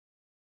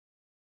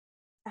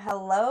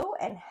Hello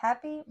and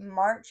happy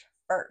March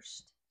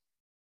 1st.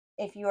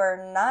 If you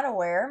are not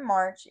aware,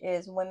 March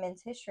is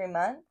Women's History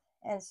Month,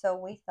 and so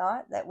we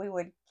thought that we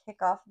would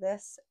kick off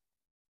this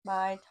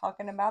by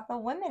talking about the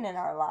women in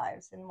our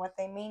lives and what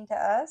they mean to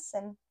us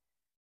and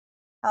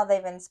how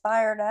they've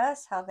inspired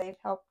us, how they've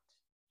helped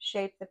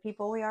shape the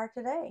people we are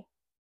today.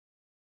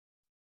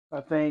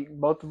 I think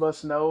both of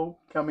us know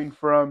coming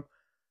from,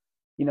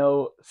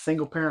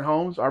 single parent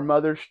homes, our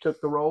mothers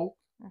took the role.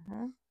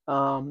 Mhm.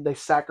 They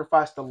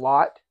sacrificed a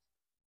lot.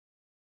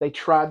 They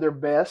tried their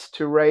best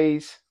to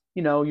raise,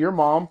 your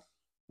mom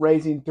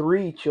raising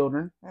three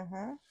children,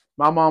 Mhm.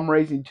 my mom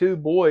raising two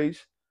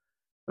boys.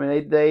 I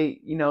mean,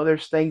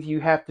 there's things you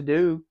have to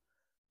do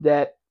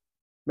that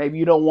maybe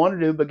you don't want to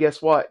do, but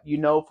guess what?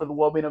 For the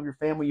well being of your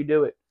family, you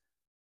do it.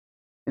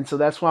 And so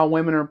that's why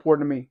women are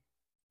important to me.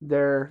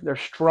 They're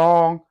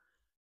strong.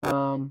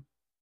 Um,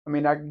 I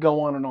mean, I could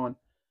go on and on,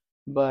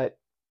 but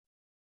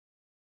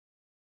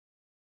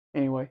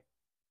anyway.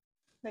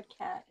 The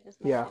cat is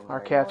Yeah, making our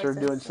weird cats are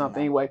doing noises in something. the.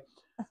 Anyway,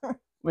 I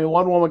mean,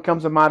 one woman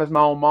comes to mind as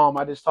my own mom.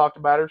 I just talked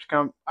about her.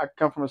 I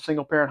come from a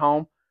single parent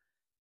home.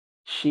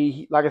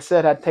 She, like I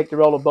said, had to take the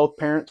role of both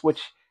parents,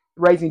 which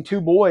raising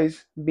two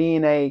boys,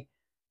 being a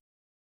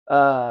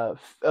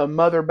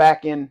mother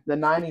back in the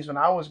 '90s when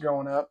I was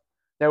growing up,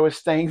 there was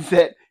things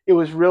that it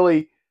was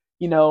really,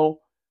 you know,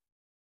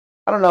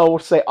 I don't know, we'll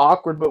say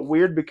awkward, but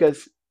weird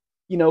because,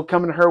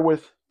 coming to her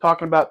with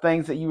talking about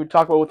things that you would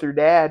talk about with your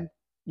dad,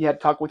 you had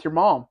to talk with your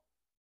mom,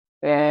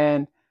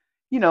 and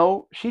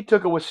she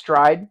took it with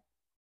stride.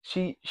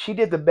 She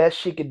did the best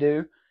she could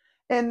do,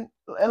 and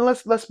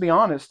let's be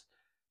honest.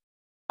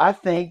 I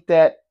think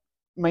that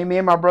me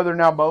and my brother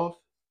now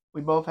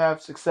we both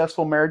have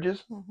successful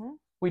marriages. Mhm.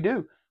 We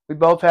do. We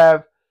both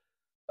have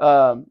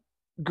um,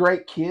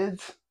 great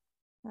kids.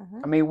 I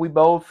Mhm. mean, we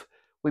both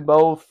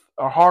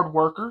are hard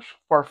workers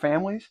for our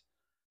families,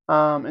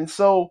 and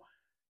so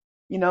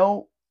you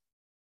know,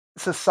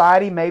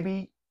 society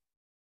maybe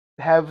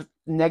have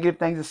negative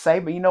things to say,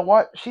 but you know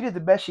what? She did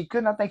the best she could,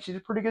 and I think she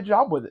did a pretty good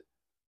job with it.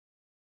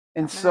 I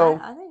And mean, so,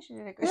 I think she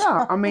did a good yeah,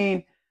 job. I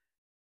mean,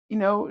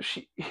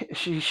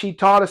 she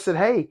taught us that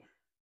hey,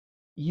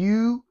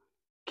 you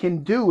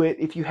can do it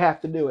if you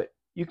have to do it.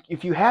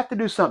 If you have to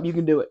do something, you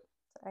can do it.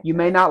 You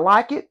may Accurate. not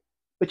like it,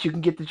 but you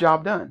can get the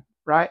job done,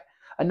 right?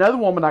 Another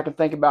woman I can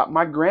think about,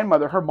 my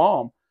grandmother, her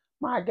mom.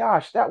 My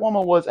gosh, that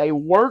woman was a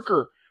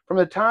worker from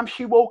the time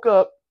she woke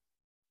up,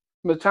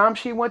 from the time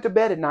she went to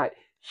bed at night.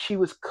 She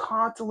was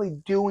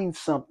constantly doing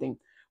something,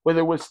 whether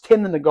it was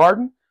tending the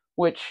garden,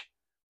 which,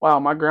 wow,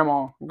 my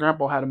grandma and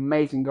grandpa had an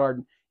amazing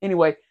garden.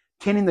 Anyway,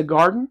 tending the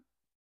garden,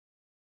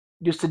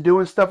 just to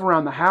doing stuff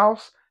around the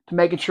house, to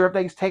making sure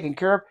everything's taken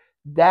care of.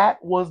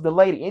 That was the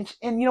lady.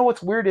 And you know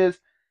what's weird is,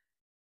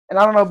 and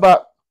I don't know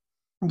about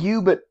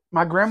you, but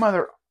my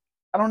grandmother,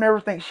 I don't ever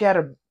think she had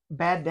a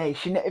bad day.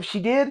 If she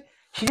did,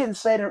 she didn't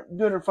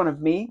do it in front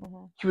of me.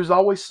 Mhm. She was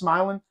always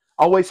smiling,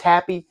 always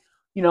happy,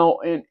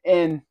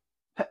 and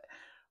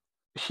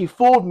she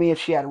fooled me if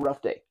she had a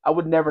rough day. I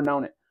would never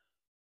known it.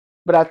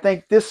 But I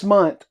think this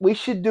month we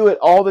should do it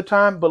all the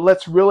time, but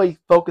let's really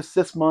focus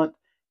this month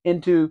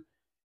into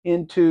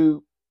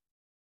into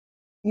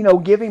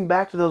giving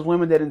back to those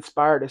women that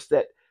inspired us,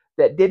 that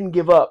didn't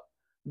give up,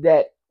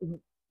 that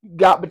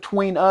got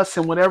between us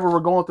and whatever we're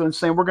going through, and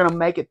saying we're going to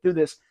make it through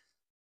this.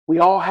 We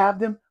all have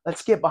them.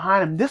 Let's get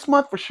behind them this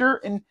month for sure,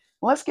 and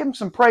let's give them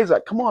some praise.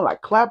 Like, come on,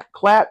 like clap,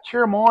 clap,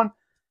 cheer them on,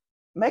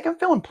 make them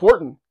feel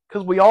important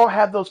because we all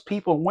have those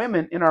people,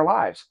 women in our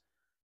lives.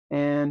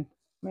 And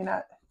I mean,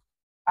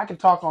 I can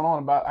talk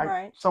on about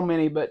Right. so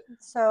many, but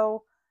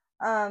So,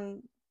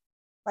 um,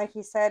 like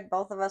you said,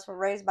 both of us were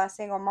raised by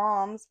single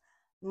moms.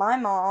 My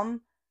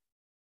mom,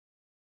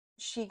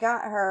 she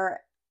got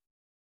her,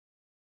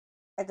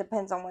 it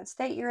depends on what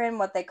state you're in,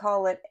 what they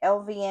call it,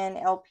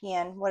 LVN,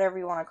 LPN, whatever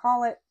you want to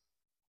call it,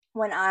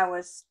 when I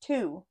was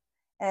two.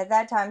 And at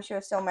that time, she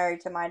was still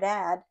married to my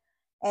dad.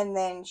 And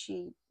then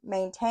she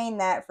maintained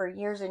that for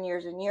years and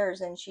years and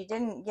years. And she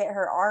didn't get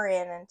her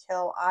RN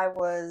until I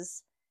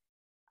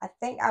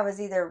think I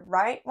was either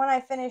right when I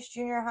finished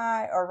junior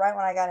high or right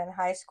when I got in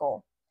high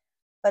school.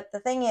 But the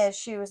thing is,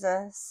 she was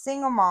a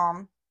single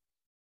mom,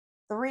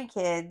 three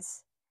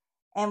kids,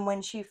 and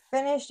when she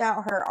finished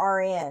out her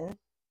RN,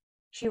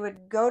 she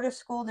would go to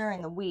school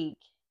during the week,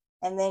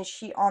 and then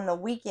on the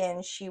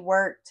weekends she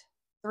worked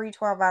three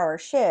 12-hour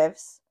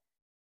shifts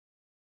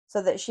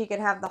so that she could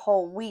have the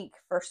whole week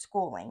for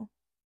schooling.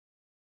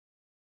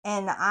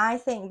 And I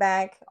think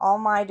back, all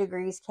my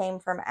degrees came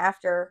from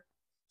after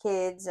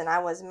kids and I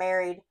was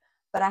married,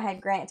 but I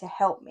had Grant to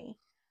help me.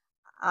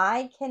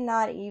 I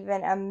cannot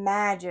even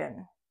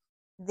imagine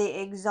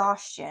the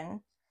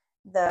exhaustion,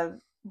 the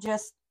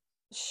just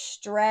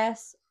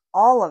stress,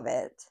 all of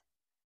it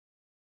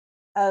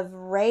of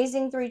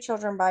raising three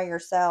children by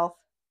yourself,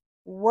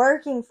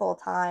 working full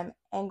time,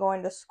 and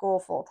going to school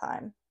full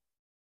time.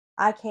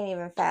 I can't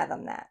even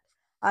fathom that.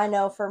 I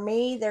know for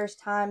me, there's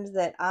times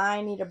that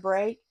I need a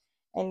break,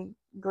 and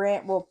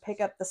Grant will pick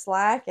up the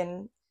slack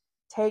and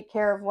take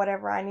care of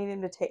whatever I need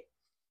him to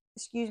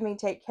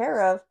take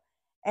care of.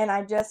 And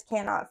I just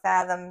cannot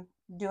fathom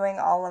doing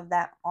all of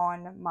that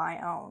on my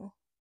own.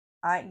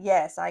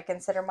 Yes, I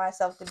consider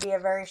myself to be a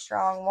very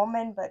strong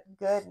woman, but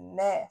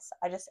goodness,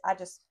 I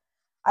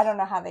don't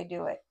know how they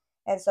do it.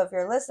 And so if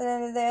you're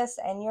listening to this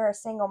and you're a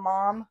single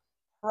mom,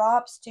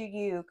 props to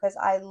you because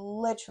I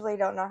literally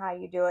don't know how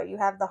you do it. You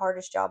have the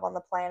hardest job on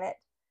the planet.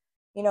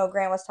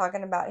 Grant was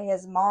talking about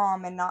his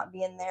mom and not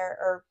being there,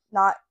 or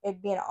not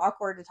it being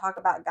awkward to talk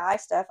about guy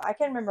stuff. I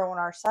can remember when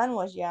our son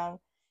was young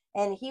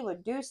and he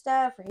would do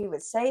stuff or he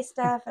would say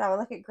stuff, and I would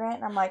look at Grant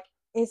and I'm like,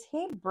 is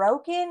he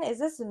broken? Is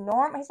this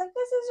normal? He's like,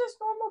 this is just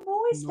normal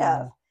boy stuff.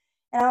 Normal.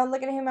 And I would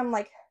look at him, I'm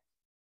like,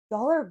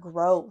 y'all are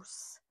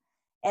gross.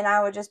 And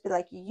I would just be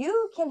like,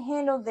 you can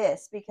handle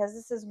this because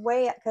this is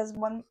way, because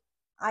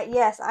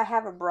yes, I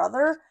have a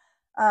brother.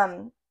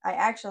 I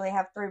actually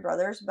have three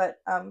brothers, but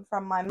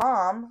from my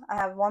mom, I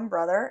have one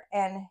brother,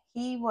 and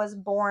he was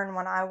born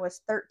when I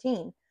was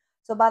 13.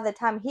 So by the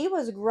time he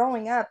was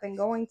growing up and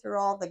going through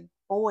all the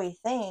boy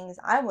things,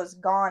 I was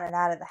gone and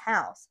out of the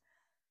house.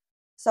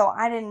 So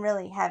I didn't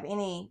really have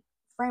any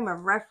frame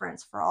of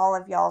reference for all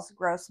of y'all's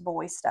gross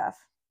boy stuff.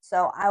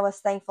 So I was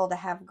thankful to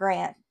have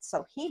Grant.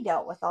 So he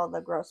dealt with all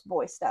the gross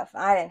boy stuff.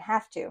 I didn't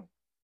have to.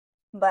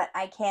 But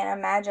I can't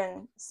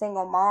imagine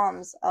single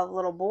moms of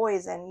little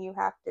boys, and you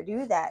have to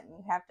do that, and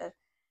you have to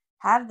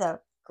have the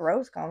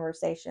gross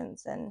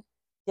conversations and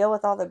deal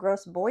with all the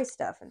gross boy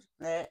stuff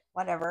and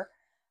whatever.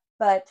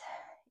 But,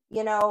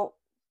 you know,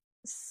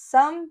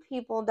 some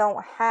people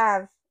don't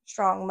have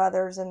strong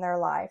mothers in their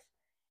life.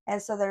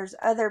 And so there's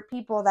other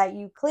people that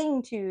you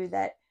cling to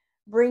that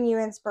bring you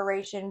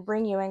inspiration,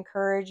 bring you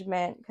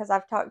encouragement. Because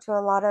I've talked to a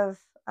lot of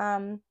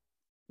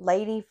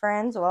lady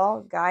friends,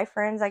 well, guy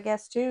friends, I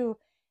guess, too.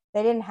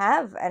 They didn't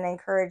have an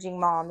encouraging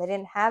mom, they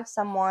didn't have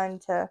someone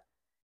to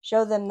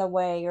show them the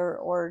way,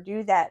 or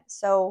do that.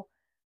 So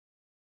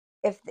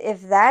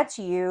if that's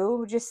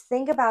you, just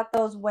think about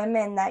those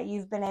women that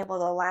you've been able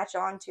to latch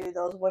onto,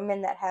 those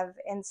women that have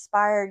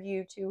inspired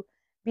you to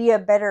be a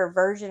better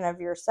version of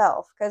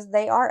yourself, because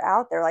they are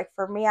out there. Like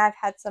for me, I've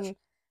had some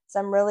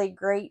really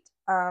great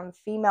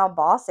female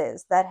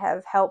bosses that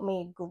have helped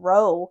me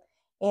grow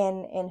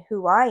in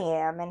who I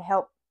am, and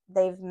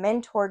they've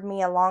mentored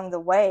me along the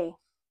way,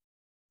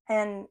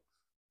 and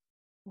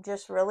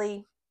just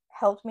really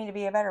helped me to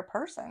be a better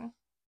person.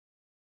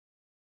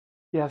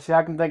 Yeah, see,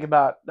 I can think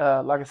about,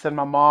 like I said,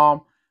 my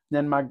mom,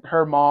 then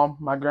her mom,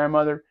 my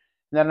grandmother,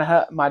 and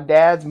then my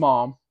dad's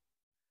mom.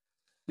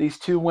 These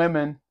two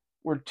women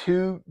were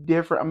two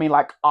different. I mean,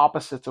 like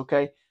opposites.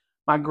 Okay,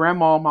 my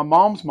grandma, my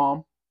mom's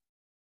mom,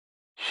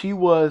 she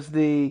was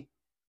the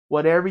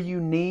whatever you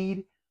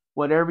need,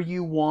 whatever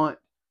you want,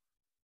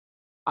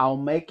 I'll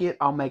make it.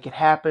 I'll make it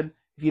happen.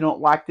 If you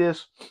don't like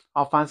this,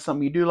 I'll find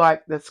something you do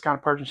like. That's the kind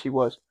of person she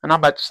was. And I'm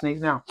about to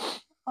sneeze now.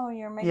 Oh,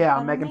 you're making Yeah,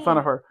 I'm fun of making fun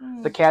of me. her.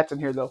 The Hmm. cat's in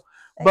here though.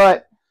 Excellent.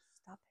 But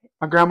Stop it.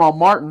 my grandma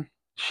Martin,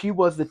 she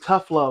was the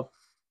tough love.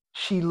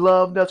 She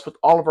loved us with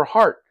all of her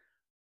heart,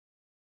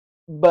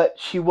 but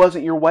she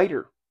wasn't your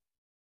waiter.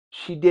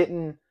 She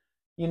didn't,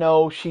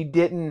 she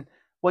didn't.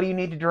 What do you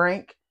need to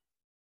drink?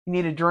 You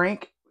need a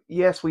drink?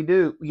 Yes, we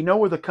do. You know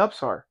where the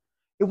cups are.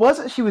 It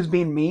wasn't she was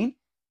being mean.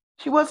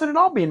 She wasn't at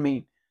all being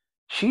mean.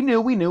 She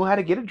knew we knew how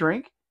to get a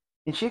drink,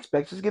 and she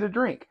expects us to get a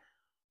drink.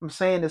 I'm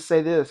saying to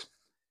say this.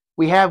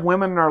 We have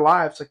women in our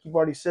lives, like you've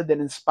already said, that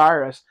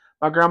inspire us.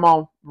 My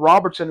grandma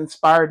Robertson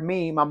inspired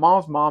me, my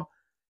mom's mom,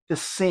 to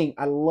sing.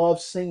 I love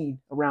singing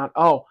around.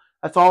 Oh,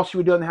 that's all she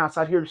would do in the house.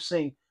 I'd hear her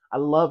sing. I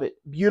love it.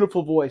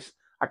 Beautiful voice.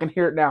 I can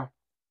hear it now.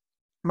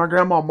 My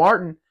grandma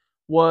Martin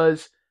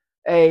was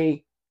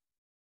a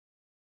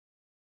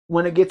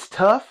when it gets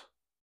tough,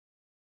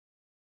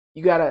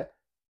 you gotta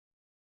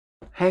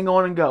hang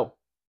on and go.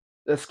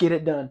 Let's get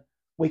it done.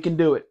 We can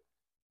do it.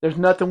 There's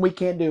nothing we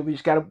can't do. We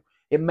just gotta.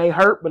 It may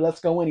hurt, but let's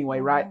go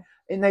anyway, right? Hmm.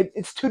 And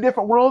it's two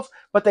different worlds,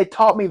 but they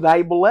taught me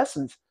valuable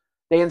lessons.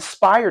 They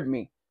inspired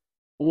me.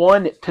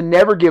 One to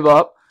never give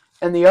up,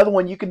 and the other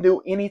one you can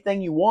do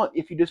anything you want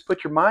if you just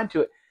put your mind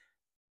to it.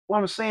 What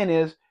I'm saying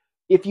is,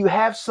 if you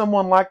have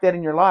someone like that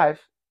in your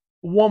life,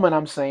 woman,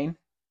 I'm saying,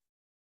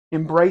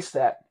 embrace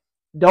that.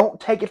 Don't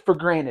take it for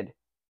granted,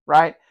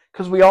 right?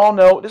 Because we all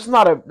know this is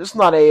not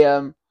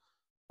a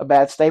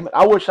bad statement.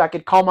 I wish I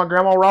could call my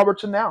grandma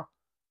Robertson now.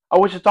 I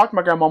wish I talked to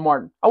my grandma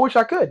Martin. I wish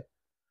I could.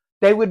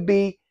 They would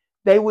be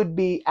they would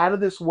be out of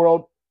this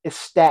world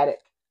ecstatic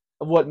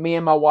of what me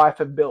and my wife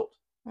have built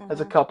as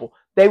a Hmm. couple.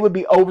 They would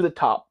be over the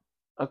top.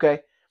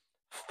 Okay?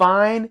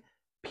 Find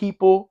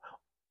people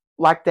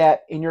like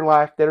that in your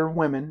life that are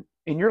women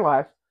in your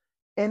life,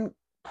 and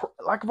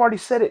like I've already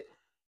said it,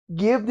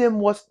 give them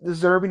what's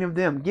deserving of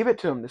them. Give it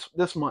to them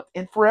this month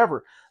and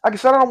forever. Like I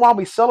said, I don't know why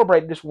we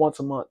celebrate just once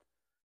a month.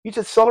 You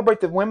should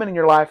celebrate the women in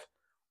your life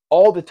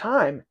all the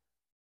time.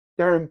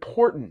 They're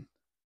important.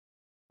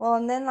 Well,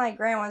 and then like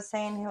Grant was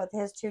saying with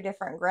his two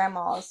different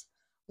grandmas,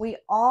 we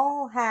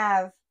all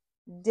have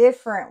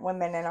different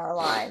women in our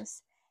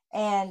lives,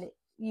 and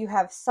you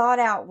have sought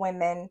out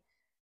women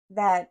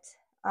that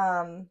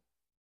um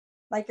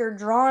like you're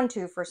drawn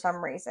to for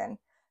some reason.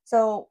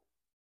 So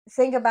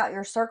think about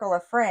your circle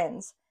of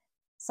friends.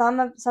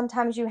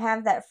 sometimes you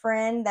have that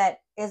friend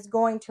that is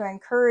going to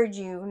encourage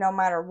you no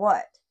matter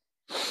what,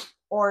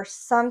 or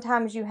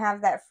sometimes you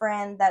have that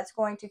friend that's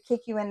going to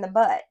kick you in the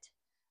butt.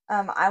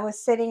 I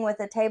was sitting with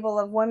a table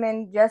of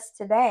women just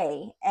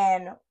today,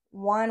 and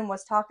one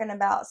was talking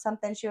about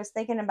something she was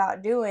thinking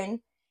about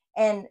doing.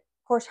 And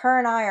of course, her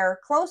and I are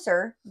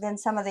closer than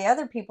some of the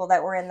other people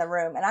that were in the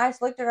room. And I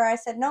just looked at her, I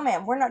said, "No,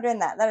 ma'am, we're not doing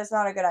that. That is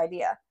not a good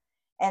idea."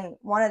 And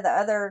one of the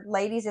other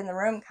ladies in the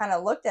room kind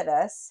of looked at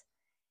us,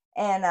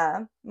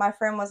 and my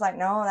friend was like,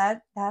 "No,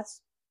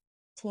 that's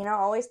Tina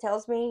always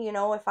tells me,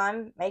 if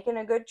I'm making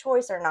a good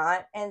choice or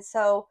not." And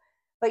so,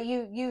 but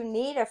you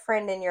need a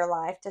friend in your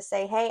life to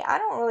say, "Hey, I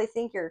don't really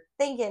think you're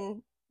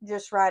thinking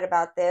just right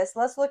about this.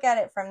 Let's look at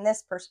it from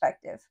this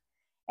perspective."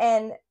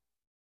 And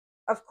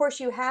of course,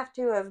 you have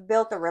to have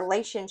built a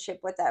relationship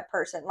with that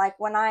person. Like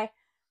when I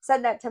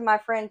said that to my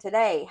friend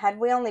today, had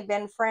we only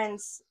been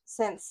friends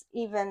since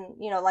even,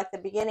 like the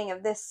beginning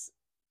of this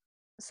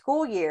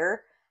school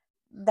year,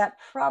 that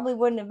probably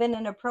wouldn't have been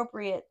an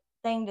appropriate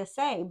thing to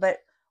say, but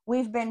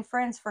we've been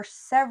friends for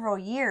several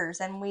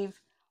years, and we've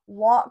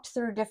walked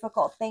through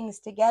difficult things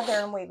together,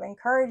 and we've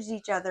encouraged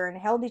each other and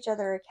held each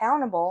other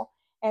accountable.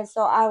 And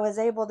so I was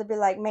able to be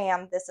like,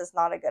 "Ma'am, this is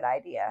not a good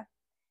idea."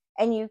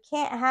 And you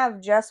can't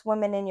have just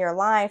women in your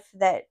life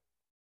that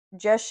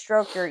just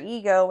stroke your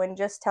ego and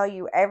just tell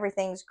you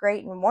everything's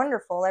great and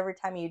wonderful every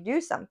time you do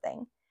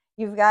something.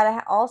 You've got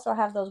to also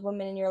have those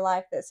women in your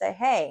life that say,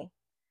 "Hey,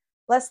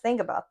 let's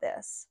think about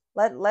this.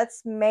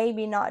 Let's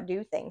maybe not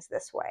do things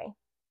this way."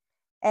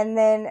 And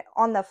then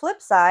on the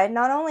flip side,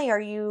 not only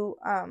are you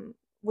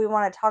we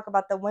want to talk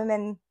about the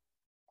women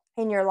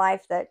in your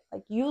life that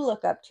like you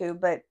look up to,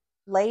 but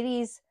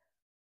ladies,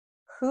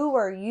 who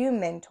are you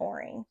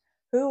mentoring?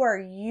 Who are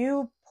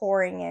you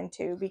pouring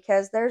into?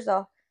 Because there's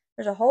a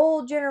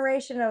whole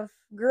generation of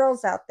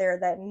girls out there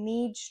that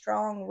need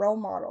strong role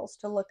models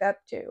to look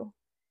up to.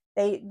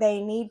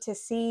 They need to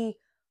see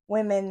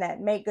women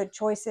that make good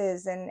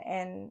choices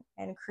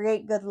and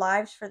create good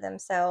lives for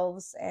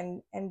themselves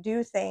and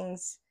do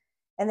things,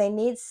 and they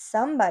need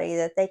somebody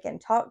that they can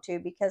talk to.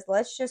 Because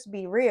let's just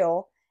be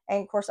real,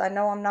 and of course I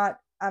know I'm not,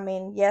 I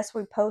mean, yes,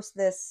 we post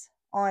this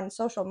on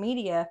social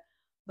media,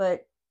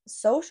 but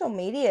social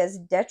media is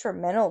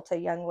detrimental to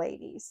young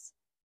ladies.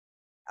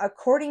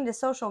 According to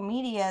social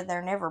media,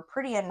 they're never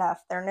pretty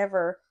enough, they're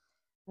never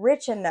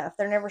rich enough,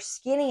 they're never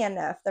skinny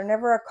enough, they're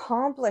never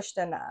accomplished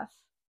enough.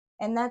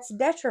 And that's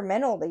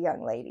detrimental to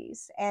young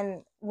ladies.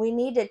 And we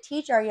need to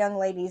teach our young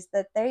ladies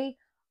that they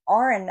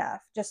are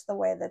enough just the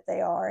way that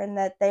they are, and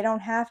that they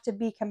don't have to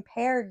be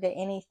compared to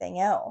anything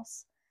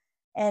else.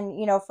 And,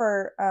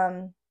 for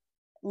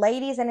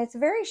ladies, and it's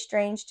very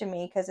strange to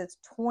me because it's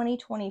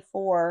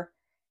 2024,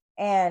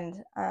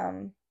 and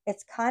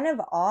it's kind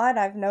of odd.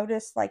 I've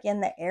noticed, like,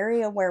 in the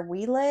area where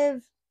we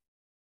live,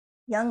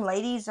 young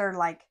ladies are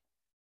like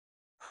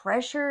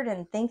pressured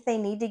and think they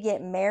need to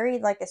get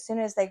married like as soon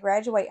as they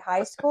graduate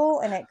high school,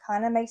 and it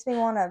kind of makes me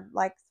want to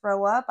like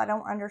throw up. I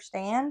don't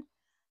understand.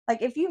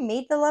 Like, if you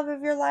meet the love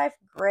of your life,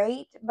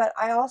 great, but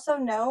I also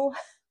know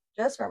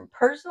just from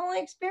personal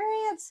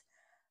experience,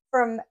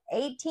 from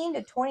 18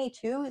 to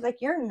 22, like,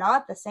 you're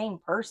not the same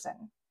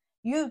person.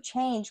 You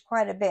change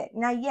quite a bit.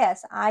 Now,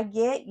 yes, I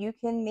get you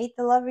can meet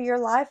the love of your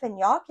life and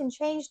y'all can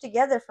change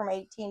together from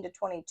 18 to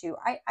 22.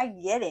 I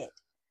get it.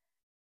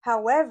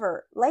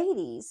 However,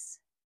 ladies,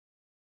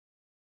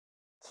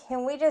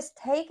 can we just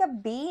take a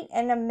beat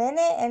and a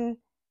minute? And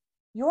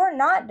you're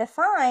not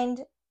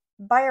defined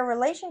by a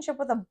relationship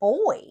with a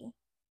boy.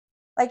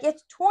 Like,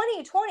 it's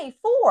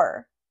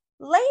 2024.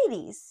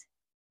 Ladies,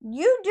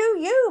 you do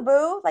you,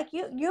 boo. Like,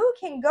 you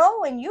can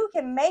go and you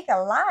can make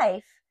a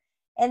life,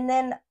 and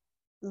then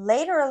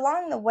later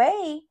along the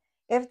way,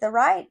 if the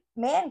right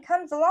man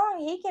comes along,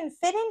 he can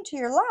fit into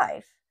your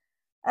life.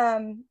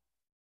 Um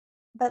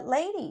but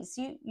ladies,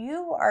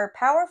 you are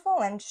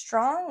powerful and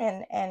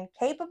strong and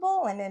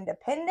capable and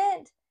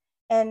independent.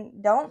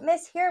 And don't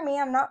mishear me,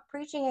 I'm not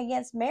preaching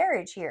against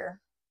marriage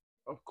here.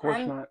 Of course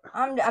I'm not.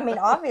 I mean,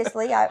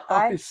 obviously,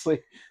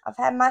 Obviously. I've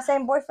had my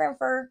same boyfriend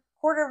for a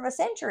quarter of a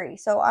century,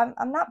 so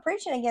I'm not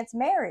preaching against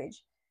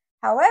marriage.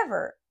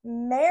 However,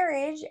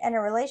 marriage and a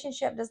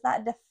relationship does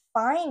not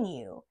define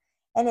you.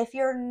 And if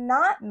you're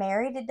not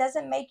married, it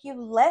doesn't make you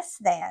less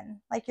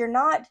than. Like, you're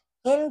not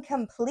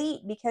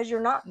incomplete because you're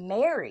not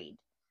married.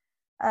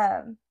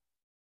 Um,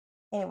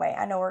 anyway,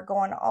 I know we're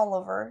going all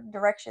over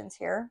directions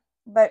here,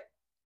 but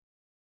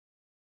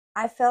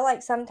I feel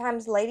like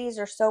sometimes ladies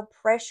are so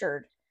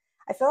pressured.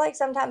 I feel like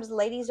sometimes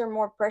ladies are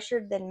more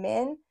pressured than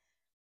men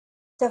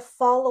to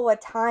follow a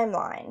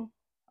timeline.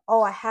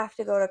 Oh, I have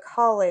to go to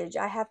college.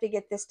 I have to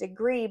get this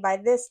degree by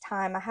this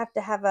time. I have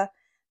to have a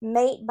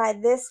mate by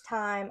this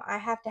time. I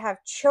have to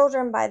have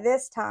children by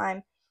this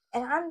time.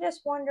 And I'm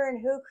just wondering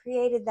who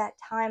created that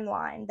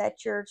timeline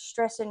that you're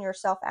stressing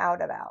yourself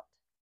out about.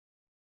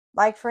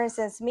 Like, for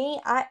instance,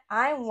 me,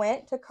 I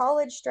went to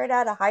college straight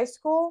out of high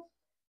school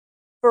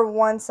for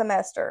one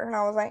semester, and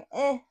I was like,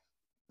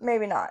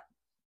 maybe not.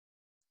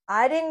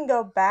 I didn't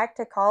go back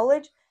to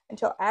college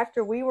until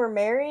after we were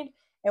married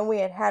and we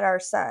had had our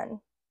son.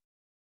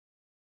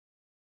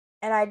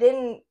 And I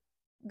didn't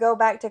go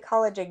back to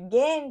college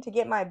again to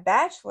get my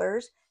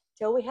bachelor's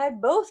till we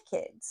had both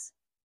kids.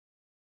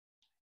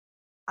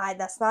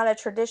 That's not a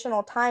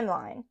traditional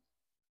timeline,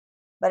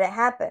 but it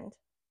happened.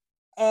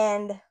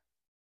 And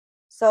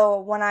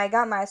so when I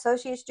got my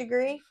associate's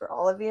degree, for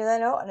all of you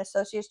that know, an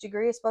associate's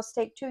degree is supposed to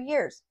take 2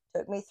 years. It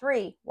took me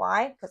 3.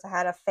 Why? Because I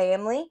had a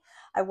family,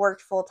 I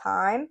worked full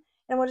time,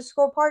 and went to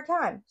school part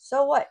time.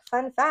 So what?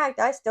 Fun fact,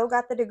 I still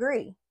got the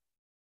degree.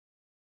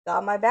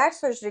 Got my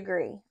bachelor's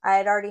degree. I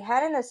had already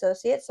had an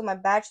associate, so my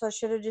bachelor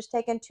should have just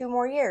taken 2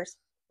 more years.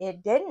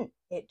 It didn't.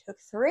 It took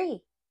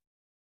 3.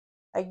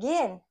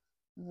 Again,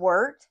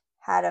 worked,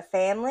 had a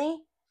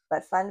family,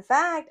 but fun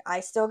fact, I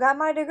still got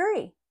my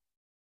degree.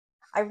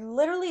 I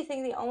literally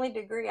think the only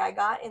degree I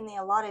got in the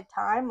allotted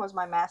time was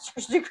my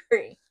master's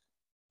degree.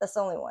 That's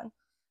the only one.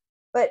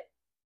 But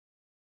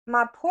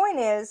my point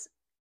is,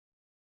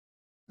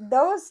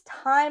 those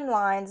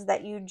timelines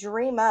that you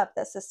dream up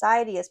that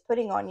society is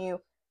putting on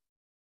you,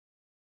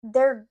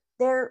 they're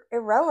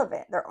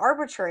irrelevant. They're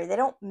arbitrary. They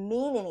don't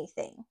mean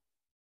anything.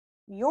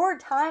 Your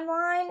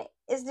timeline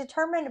is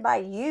determined by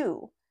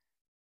you.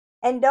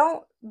 And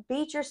don't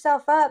beat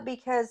yourself up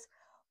because,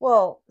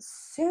 well,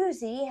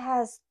 Susie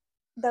has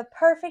the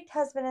perfect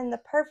husband and the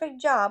perfect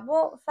job.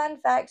 Well, fun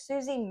fact,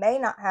 Susie may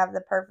not have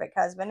the perfect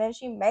husband and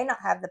she may not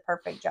have the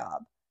perfect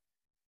job.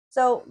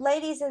 So,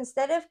 ladies,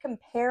 instead of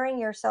comparing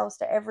yourselves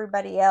to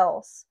everybody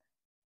else,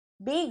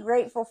 be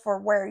grateful for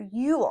where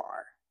you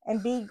are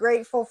and be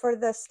grateful for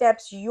the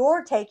steps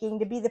you're taking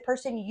to be the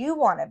person you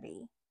want to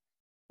be.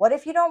 What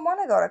if you don't want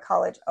to go to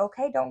college?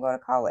 Okay, don't go to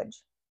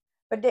college.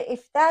 But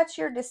if that's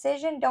your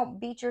decision, don't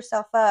beat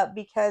yourself up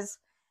because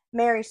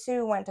Mary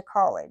Sue went to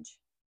college.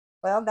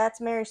 Well,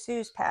 that's Mary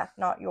Sue's path,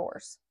 not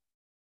yours.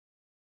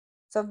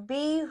 So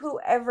be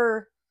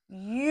whoever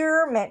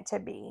you're meant to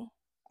be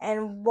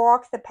and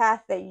walk the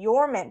path that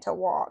you're meant to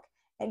walk,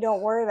 and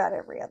don't worry about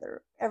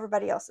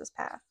everybody else's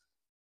path.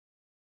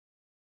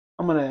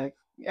 I'm gonna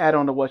add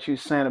on to what she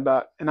was saying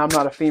about, and I'm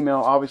not a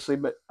female, obviously,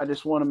 but I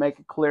just want to make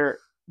it clear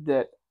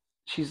that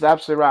she's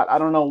absolutely right. I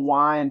don't know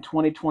why in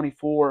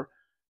 2024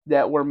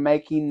 that we're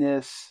making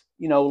this,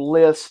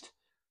 list,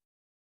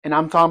 and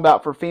I'm talking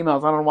about for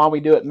females. I don't know why we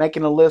do it,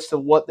 making a list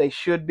of what they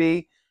should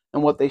be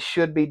and what they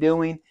should be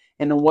doing,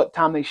 and in what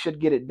time they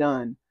should get it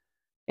done.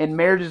 And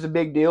marriage is a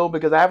big deal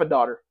because I have a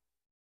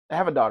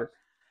daughter.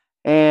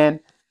 And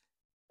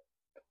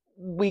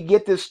we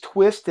get this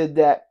twisted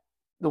that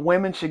the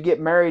women should get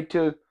married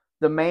to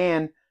the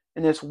man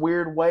in this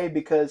weird way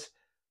because,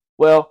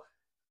 well,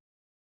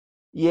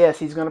 yes,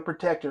 he's going to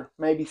protect her.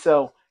 Maybe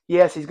so.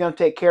 Yes, he's going to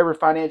take care of her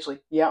financially.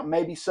 Yeah,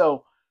 maybe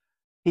so.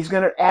 He's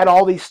going to add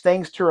all these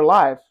things to her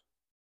life.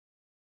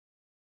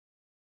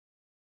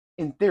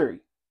 In theory.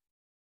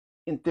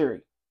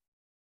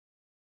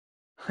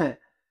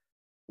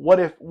 What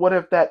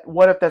if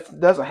that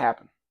doesn't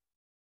happen?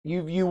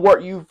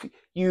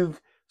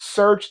 You've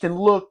searched and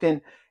looked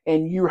and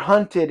you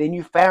hunted and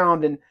you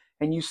found and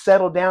you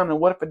settled down, and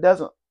what if it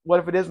doesn't? What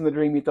if it isn't the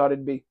dream you thought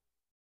it'd be?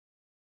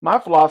 My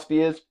philosophy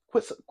is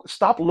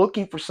stop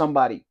looking for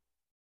somebody.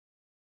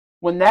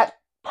 When that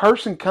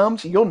person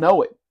comes, you'll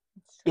know it.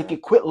 If you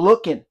quit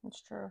looking.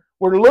 That's true.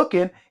 We're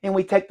looking and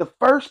we take the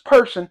first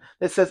person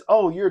that says,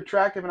 "Oh, you're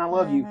attractive and I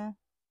love you."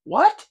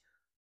 What?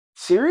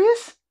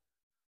 Serious?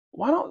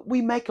 Why don't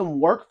we make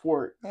them work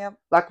for it? Yep.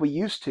 Like we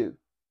used to.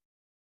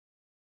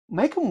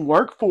 Make them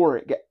work for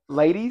it,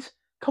 ladies.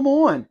 Come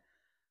on.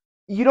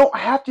 You don't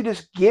have to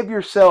just give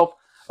yourself,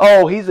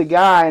 "Oh, he's a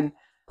guy and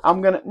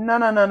I'm going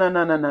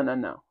to."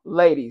 No.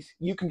 Ladies,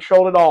 you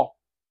control it all.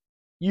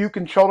 You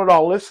control it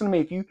all. Listen to me.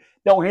 If you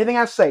don't hear anything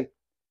I say,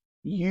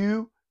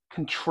 you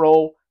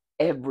control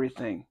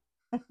everything.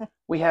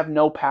 We have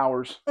no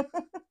powers.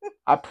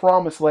 I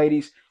promise,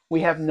 ladies, we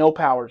have no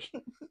powers.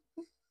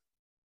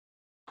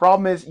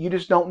 Problem is, you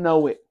just don't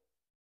know it.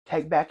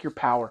 Take back your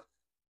power.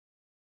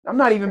 I'm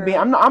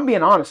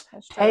being honest.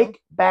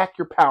 Take back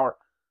your power.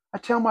 I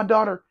tell my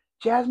daughter,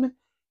 Jasmine,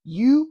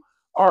 you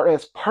are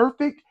as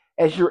perfect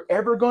as you're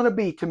ever going to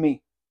be to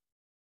me.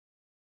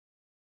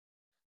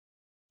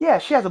 Yeah,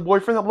 she has a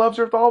boyfriend that loves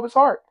her with all of his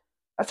heart.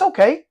 That's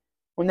okay.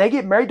 When they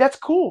get married, that's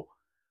cool.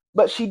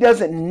 But she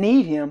doesn't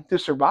need him to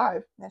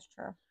survive. That's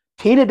true.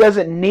 Tina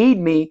doesn't need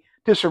me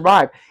to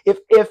survive. If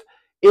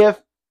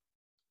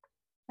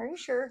Are you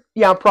sure?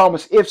 Yeah, I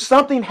promise. If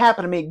something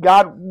happened to me,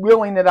 God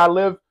willing that I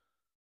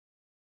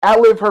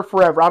outlive her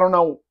forever. I don't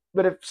know.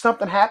 But if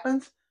something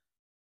happens,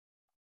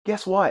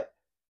 guess what?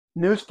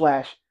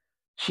 Newsflash.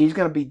 She's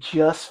going to be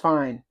just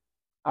fine.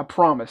 I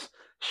promise.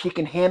 She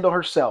can handle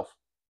herself.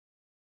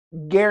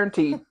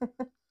 Guaranteed.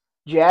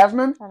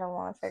 Jasmine. I don't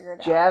want to figure it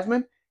out.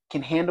 Jasmine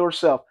can handle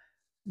herself.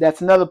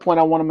 That's another point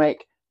I want to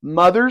make.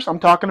 Mothers, I'm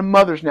talking to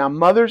mothers now.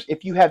 Mothers,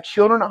 if you have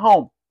children at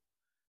home,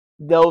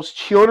 those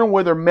children,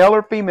 whether male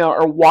or female,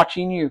 are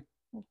watching you.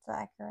 That's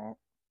accurate.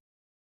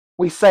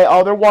 We say,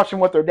 "Oh, they're watching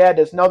what their dad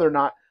does." No, they're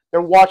not.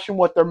 They're watching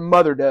what their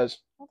mother does.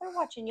 Well, they're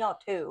watching y'all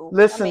too.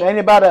 Listen, it ain't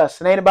about us.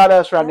 It ain't about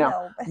us right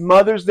now.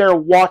 Mothers, they're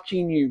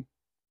watching you.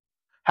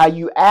 How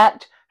you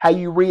act, how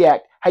you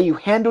react, how you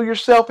handle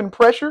yourself in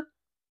pressure.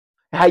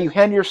 how you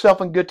handle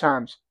yourself in good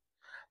times.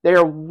 They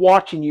are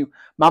watching you.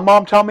 My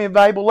mom taught me a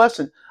valuable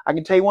lesson. I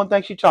can tell you one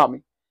thing she taught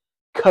me: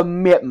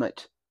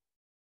 commitment.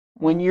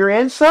 When Mm. you're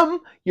in something,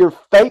 you're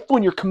faithful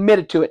and you're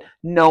committed to it,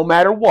 no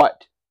matter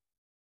what.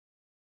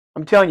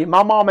 I'm telling you,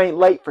 my mom ain't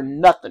late for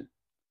nothing.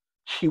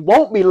 She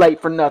won't be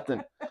late for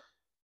nothing.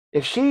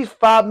 If she's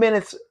 5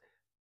 minutes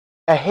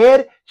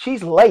ahead,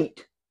 she's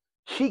late.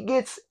 She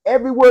gets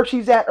everywhere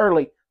she's at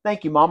early.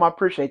 Thank you, Mom. I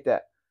appreciate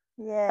that.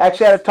 I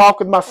actually had a Yes. talk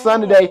with my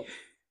son today.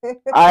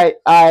 Thanks.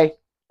 I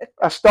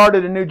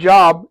started a new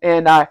job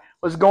and I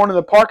was going to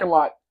the parking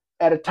lot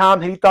at a time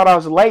that he thought I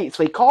was late.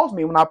 So he calls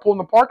me when I pull in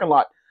the parking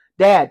lot.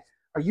 Dad,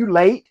 are you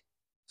late?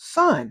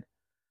 Son,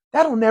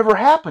 that'll never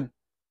happen.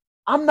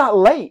 I'm not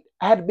late.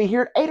 I had to be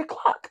here at 8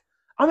 o'clock.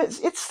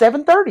 It's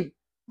 7:30.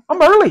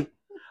 I'm early.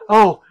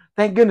 Oh,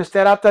 thank goodness,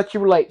 Dad. I thought you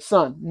were late.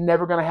 Son,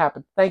 never gonna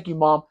happen. Thank you,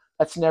 Mom.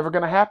 That's never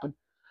gonna happen.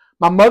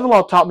 My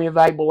mother-in-law taught me a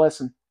valuable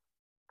lesson.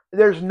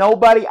 There's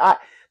nobody I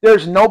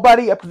there's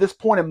nobody up to this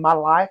point in my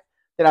life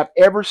that I've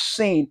ever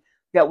seen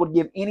that would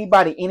give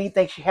anybody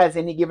anything she has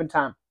any given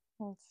time.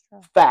 That's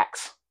true.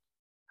 Facts.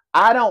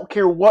 I don't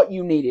care what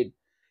you needed.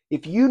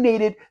 If you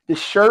needed the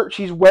shirt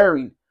she's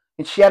wearing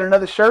and she had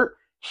another shirt,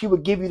 she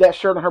would give you that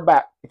shirt on her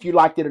back if you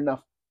liked it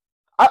enough.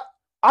 I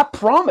I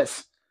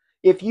promise.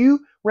 If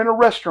you rent a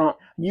restaurant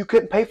and you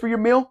couldn't pay for your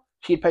meal,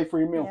 she'd pay for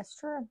your meal. That's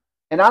true.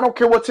 And I don't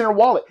care what's in her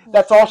wallet.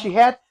 That's That's all true. she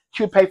had.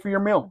 She would pay for your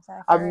meal.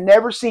 That's I've accurate.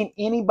 never seen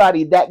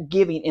anybody that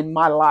giving in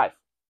my life.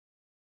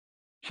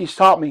 She's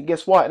taught me,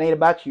 guess what? It ain't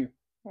about you.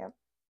 Yep.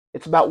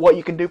 It's about what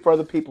you can do for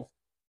other people.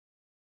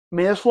 I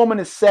mean, this woman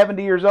is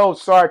 70 years old.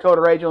 Sorry, I told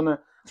her age on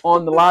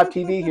the live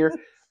TV here,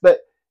 but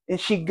and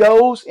she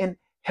goes and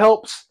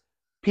helps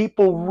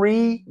people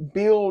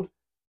rebuild,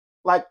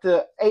 like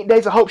the 8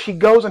 Days of Hope. She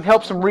goes and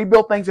helps them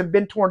rebuild things that have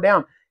been torn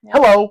down. Yep.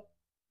 Hello,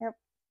 Yep.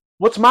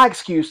 what's my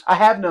excuse? I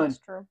have none. That's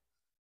true.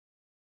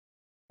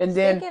 And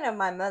then, Speaking of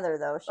my mother,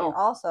 though, she oh,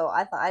 also,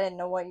 I didn't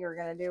know what you were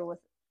gonna do with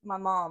my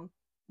mom,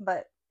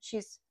 but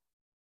she's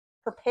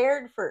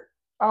prepared for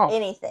oh,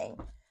 anything.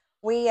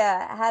 We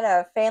had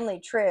a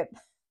family trip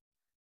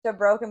to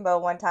Broken Bow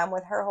one time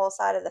with her whole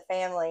side of the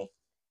family,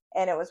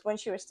 and it was when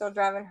she was still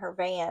driving her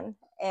van,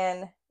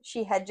 and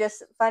she had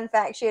just, fun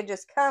fact, she had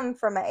just come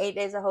from an 8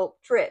 Days of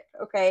Hope trip,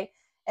 okay,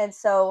 and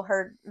so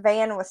her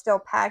van was still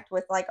packed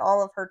with like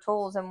all of her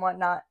tools and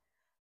whatnot.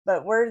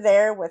 But we're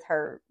there with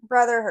her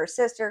brother, her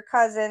sister,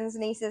 cousins,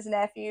 nieces,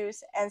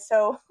 nephews, and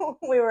so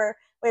we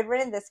had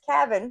rented this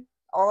cabin,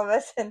 all of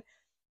us, and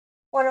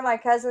one of my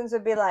cousins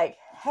would be like,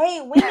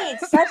 "Hey, we need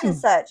such and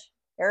such."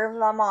 Here,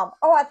 my mom.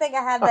 Oh, I think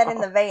I have that in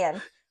the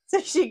van. So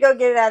she'd go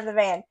get it out of the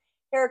van.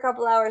 Here, a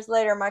couple hours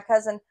later, my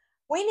cousin,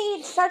 "We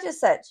need such and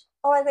such."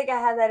 Oh, I think I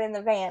have that in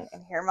the van.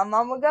 And here my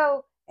mom would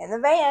go in the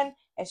van,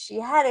 and she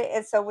had it.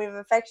 And so we've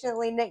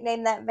affectionately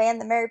nicknamed that van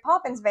the Mary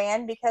Poppins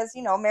van because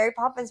Mary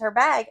Poppins, her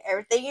bag,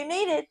 everything you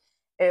needed,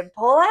 it'd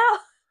pull out.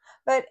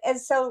 But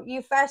and so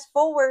you fast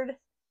forward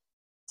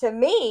to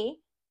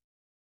me,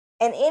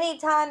 and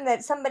anytime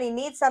that somebody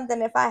needs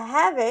something, if I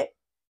have it,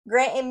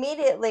 Grant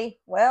immediately,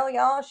 well,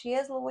 y'all, she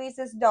is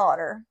Louise's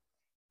daughter.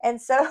 And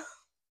so,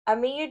 I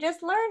mean, you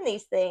just learn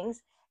these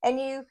things and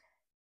you,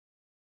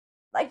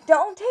 like,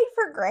 don't take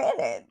for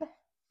granted.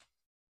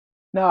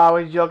 no, I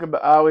always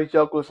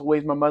joke with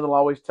Louise. My mother will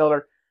always tell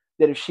her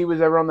that if she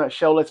was ever on that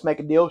show, Let's Make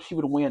a Deal, she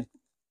would win.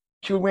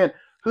 She would win.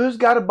 Who's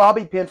got a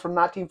bobby pin from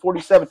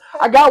 1947?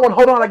 I got one.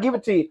 Hold on, I give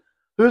it to you.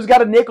 Who's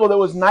got a nickel that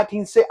was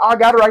 1960? I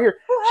got it right here.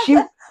 She Who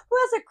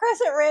has a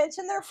crescent wrench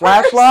in their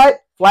purse?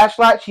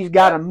 flashlight. She's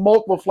got a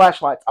multiple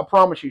flashlights. I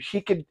promise you,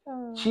 she could.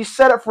 She's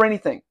set up for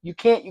anything. You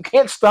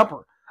can't stump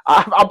her.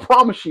 I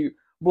promise you.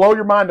 Blow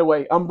your mind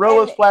away.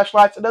 Umbrellas, And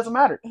flashlights. It doesn't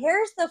matter.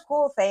 here's the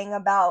cool thing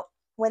about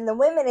when the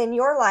women in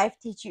your life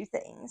teach you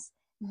things,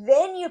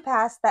 then you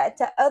pass that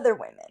to other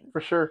women.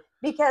 For sure.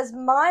 Because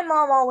my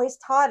mom always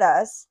taught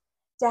us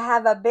to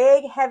have a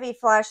big, heavy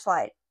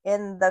flashlight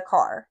in the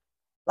car.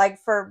 Like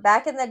for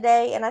back in the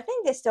day, and I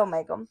think they still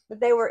make them, but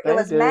it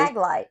was mag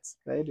lights.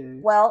 They do.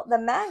 Well, the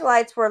mag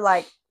lights were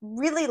like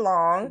really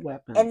long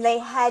Weapons. and they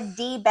had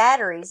D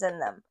batteries in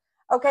them.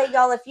 Okay,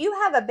 y'all, if you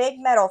have a big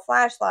metal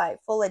flashlight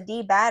full of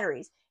D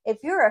batteries, if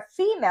you're a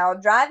female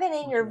driving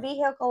in your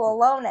vehicle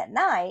alone at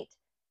night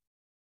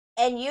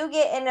and you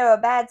get into a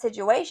bad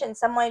situation,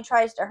 someone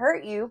tries to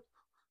hurt you,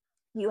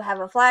 you have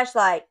a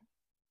flashlight.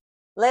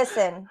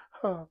 Listen,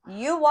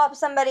 you whop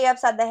somebody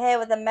upside the head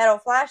with a metal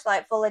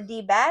flashlight full of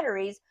D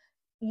batteries,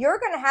 you're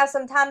going to have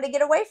some time to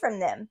get away from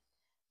them.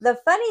 The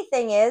funny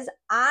thing is,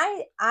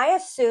 I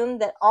assume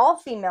that all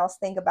females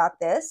think about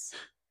this.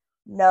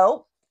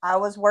 Nope. I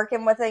was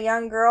working with a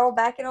young girl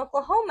back in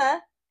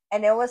Oklahoma,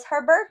 and it was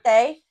her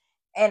birthday,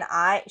 and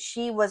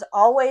she was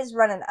always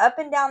running up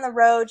and down the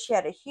road. She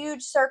had a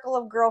huge circle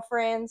of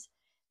girlfriends.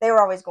 They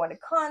were always going to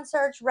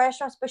concerts,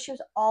 restaurants, but she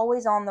was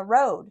always on the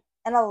road,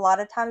 and a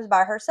lot of times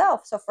by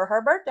herself. So for her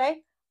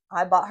birthday,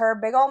 I bought her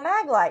a big old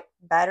mag light,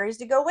 batteries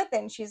to go with it,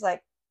 and she's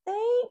like,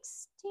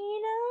 "Thanks,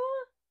 Tina."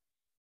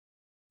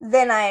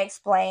 Then I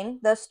explain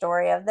the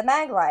story of the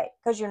mag light,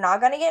 because you're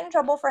not going to get in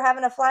trouble for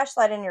having a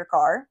flashlight in your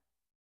car.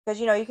 Because,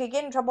 you could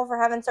get in trouble for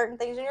having certain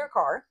things in your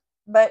car,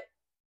 but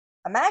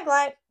a mag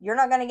light, you're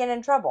not going to get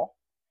in trouble.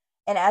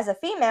 And as a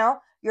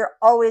female, you're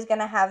always going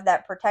to have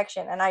that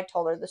protection. And I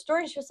told her the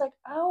story. She was like,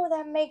 oh,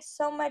 that makes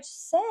so much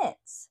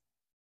sense.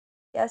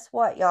 Guess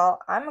what, y'all?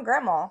 I'm a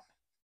grandma.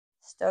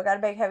 Still got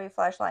a big, heavy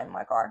flashlight in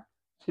my car.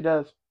 She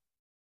does.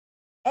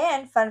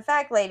 And fun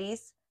fact,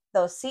 ladies,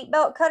 those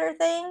seatbelt cutter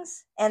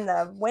things and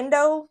the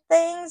window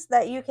things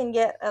that you can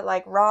get at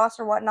like Ross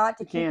or whatnot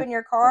to keep in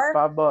your car.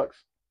 Like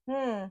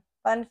 $5.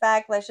 Fun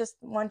fact,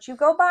 once you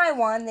go buy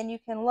one, then you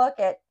can look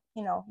at,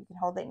 you can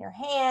hold it in your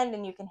hand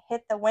and you can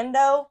hit the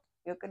window.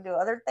 You can do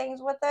other things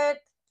with it.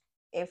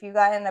 If you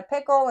got in a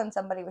pickle and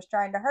somebody was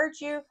trying to hurt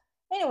you.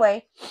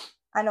 Anyway,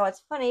 I know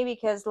it's funny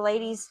because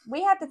ladies,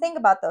 we have to think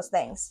about those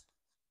things.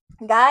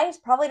 Guys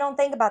probably don't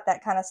think about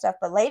that kind of stuff,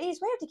 but ladies,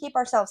 we have to keep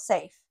ourselves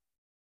safe.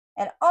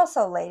 And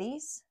also,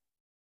 ladies,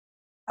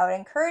 I would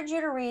encourage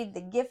you to read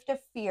The Gift of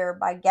Fear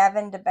by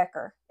Gavin de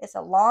Becker. It's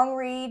a long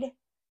read.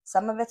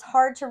 Some of it's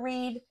hard to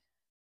read,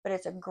 but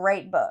it's a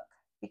great book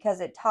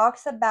because it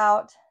talks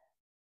about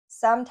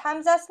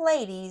sometimes us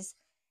ladies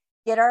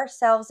get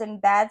ourselves in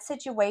bad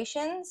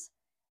situations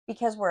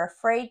because we're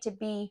afraid to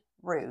be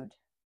rude.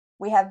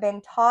 We have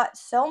been taught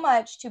so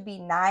much to be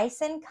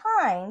nice and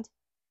kind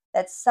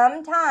that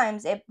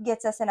sometimes it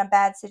gets us in a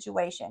bad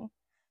situation.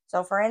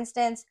 So, for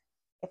instance,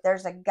 if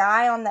there's a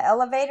guy on the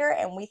elevator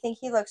and we think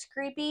he looks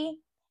creepy,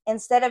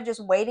 instead of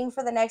just waiting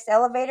for the next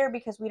elevator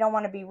because we don't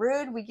want to be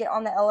rude, we get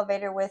on the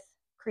elevator with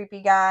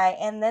creepy guy,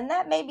 and then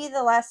that may be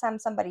the last time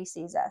somebody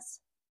sees us.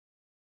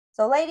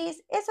 So,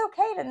 ladies, it's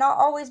okay to not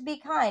always be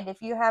kind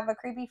if you have a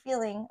creepy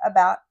feeling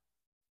about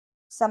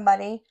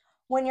somebody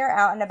when you're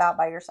out and about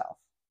by yourself.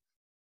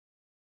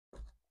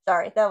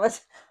 Sorry, that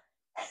was...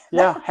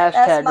 Yeah,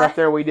 hashtag right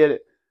there, we did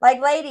it.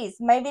 Like, ladies,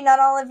 maybe not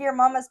all of your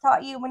mamas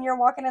taught you when you're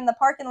walking in the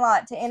parking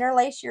lot to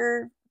interlace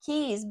your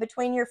keys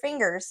between your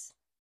fingers.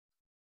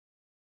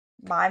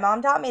 My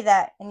mom taught me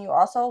that. And you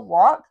also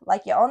walk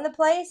like you own the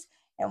place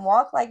and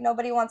walk like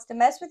nobody wants to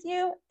mess with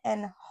you,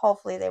 and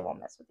hopefully they won't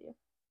mess with you.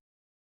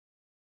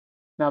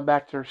 Now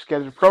back to our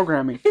scheduled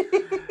programming.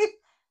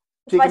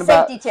 My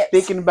safety tips.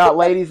 Speaking about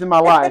ladies in my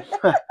life.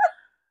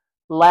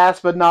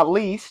 Last but not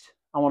least,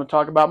 I want to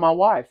talk about my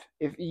wife.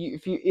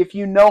 If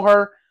you know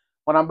her,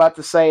 what I'm about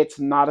to say, it's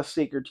not a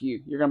secret to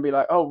you. You're going to be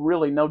like, oh,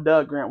 really? No,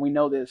 duh, Grant, we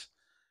know this.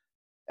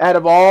 Out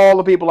of all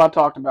the people I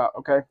talked about,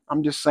 okay,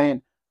 I'm just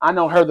saying, I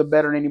know her the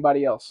better than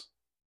anybody else.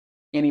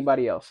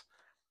 Anybody else.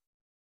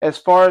 As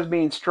far as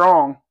being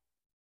strong,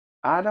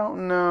 I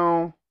don't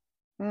know.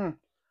 I've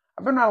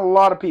been around a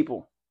lot of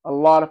people, a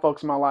lot of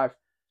folks in my life,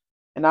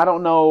 and I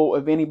don't know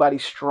of anybody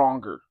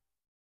stronger.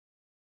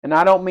 And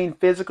I don't mean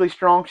physically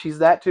strong. She's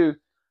that too.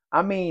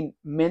 I mean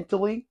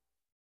mentally.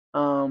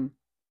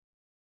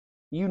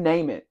 You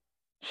name it.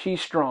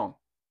 She's strong.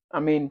 I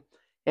mean,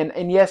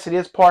 and yes, it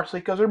is partially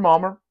because her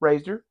mama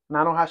raised her, and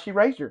I know how she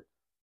raised her.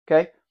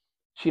 Okay,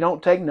 she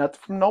don't take nothing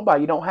from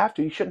nobody. You don't have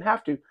to. You shouldn't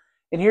have to.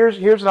 And here's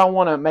what I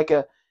want to make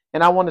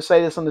and I want to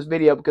say this on this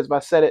video because if I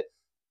said it,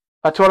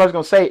 if I told her I was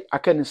going to say it, I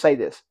couldn't say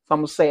this. So I'm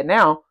going to say it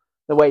now.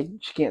 The way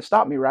she can't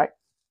stop me, right?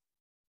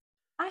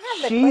 I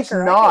have the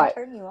clicker. I can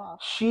turn you off.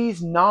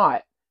 She's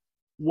not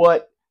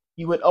what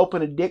you would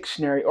open a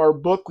dictionary or a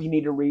book you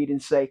need to read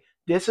and say,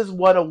 this is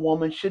what a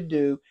woman should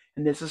do,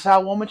 and this is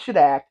how a woman should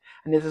act,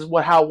 and this is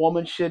how a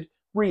woman should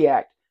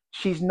react.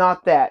 She's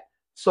not that.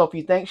 So if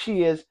you think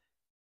she is,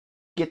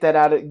 get that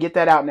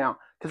out now.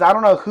 Because I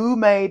don't know who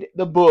made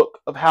the book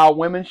of how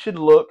women should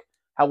look,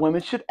 how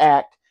women should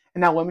act,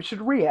 and how women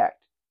should react.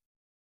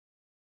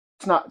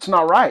 It's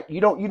not right. You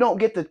don't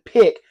get to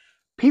pick.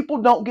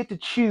 People don't get to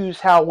choose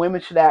how women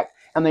should act,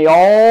 and they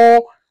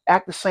all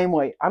act the same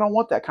way. I don't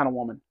want that kind of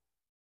woman.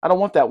 I don't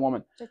want that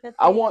woman.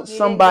 I want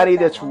somebody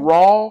that's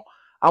raw.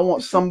 I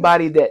want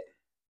somebody that,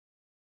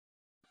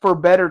 for a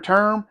better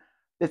term,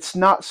 that's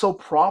not so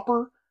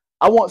proper.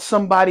 I want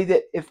somebody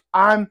that if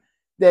I'm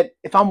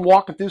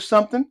walking through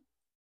something,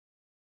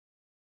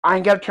 I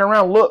ain't got to turn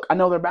around and look. I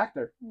know they're back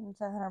there.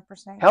 It's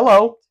 100%.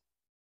 Hello.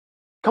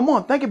 Come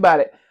on, think about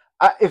it.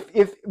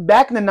 If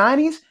back in the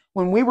 90s,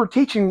 when we were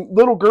teaching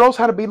little girls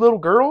how to be little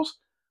girls,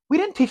 we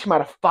didn't teach them how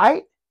to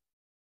fight.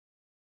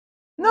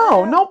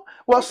 No.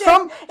 Well, it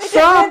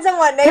depends on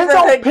what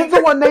neighborhood. Depends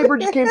on what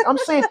neighborhood you came. I'm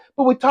saying,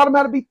 but we taught them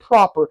how to be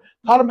proper,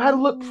 taught them how to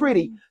look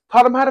pretty,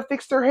 taught them how to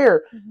fix their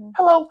hair.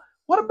 Hello,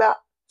 what about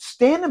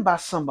standing by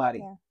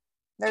somebody?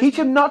 Yeah. Teach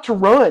them not to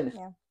run.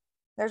 Yeah.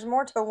 There's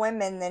more to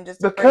women than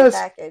just a pretty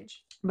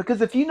package.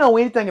 Because if you know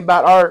anything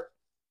about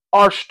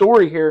our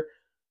story here,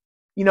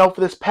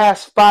 for this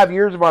past 5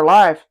 years of our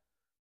life,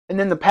 and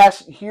then the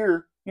past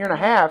year and a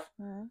half,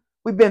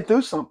 we've been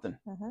through something.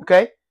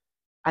 Okay,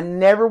 I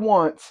never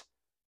once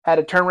had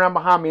to turn around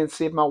behind me and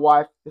see if my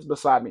wife is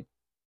beside me.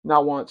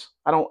 Not once.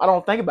 I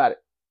don't think about it.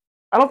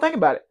 I don't think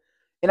about it.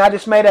 And I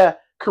just made a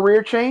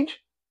career change.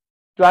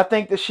 Do I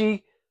think that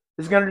she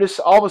is going to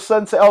just all of a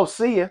sudden say, oh,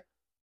 see ya.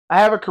 I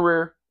have a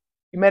career.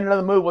 You made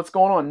another move. What's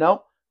going on?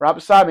 No. Right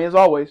beside me as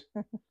always.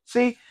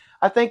 See,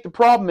 I think the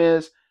problem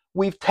is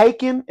we've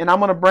taken, and I'm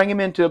going to bring him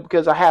into it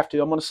because I have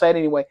to. I'm going to say it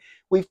anyway.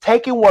 We've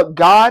taken what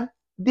God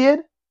did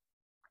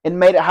and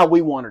made it how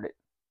we wanted it.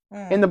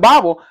 In the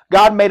Bible,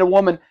 God made a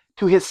woman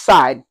to his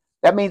side.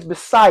 That means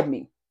beside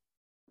me.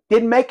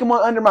 Didn't make him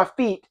under my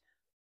feet.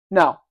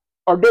 No.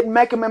 Or didn't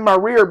make him in my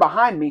rear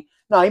behind me.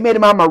 No, he made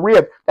him on my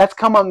rib. That's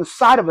come on the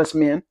side of us,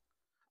 men.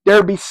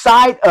 They're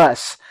beside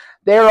us.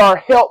 They're our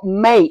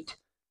helpmate.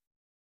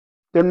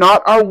 They're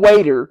not our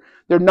waiter.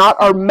 They're not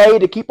our maid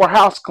to keep our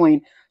house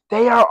clean.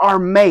 They are our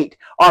mate,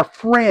 our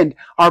friend,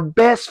 our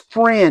best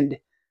friend.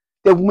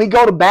 That when we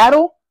go to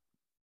battle,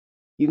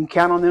 you can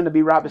count on them to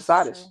be right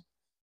beside us.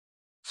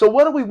 So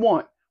what do we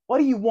want? What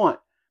do you want?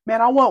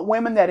 Man, I want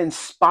women that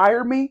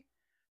inspire me,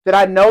 that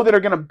I know that are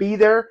going to be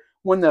there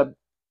when the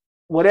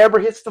whatever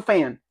hits the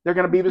fan. They're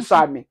going to be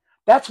beside me.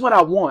 That's what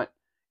I want.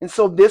 And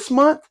so this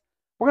month,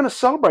 we're going to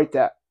celebrate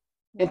that.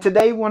 Yeah. And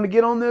today we want to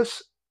get on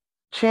this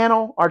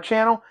channel, our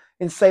channel,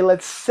 and say,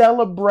 let's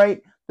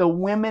celebrate the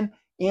women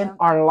in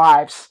our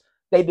lives.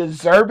 They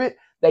deserve it.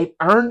 They've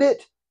earned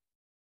it.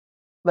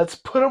 Let's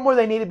put them where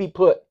they need to be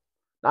put.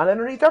 Not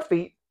underneath our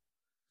feet,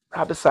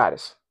 right beside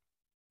us.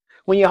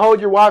 When you hold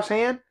your wife's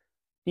hand,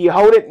 do you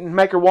hold it and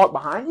make her walk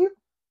behind you?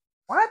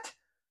 What?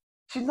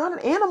 She's not an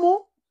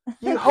animal.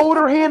 You hold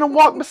her hand and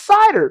walk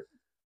beside her.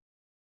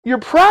 You're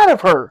proud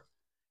of her.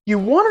 You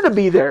want her to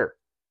be there,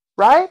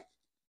 right?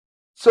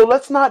 So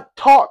let's not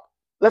talk.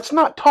 Let's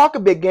not talk a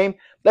big game.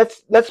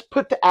 Let's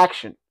put to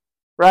action,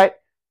 right?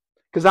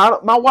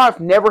 Because my wife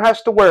never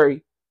has to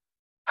worry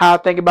how I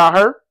think about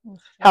her,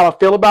 how I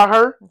feel about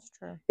her. That's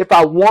true. If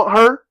I want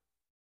her,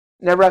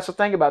 never has to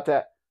think about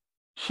that.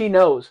 She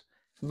knows.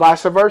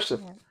 Vice versa.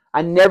 Yeah.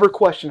 I never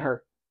question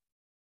her.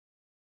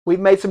 We've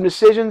made some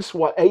decisions,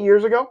 8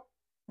 years ago?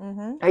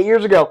 Mm-hmm. 8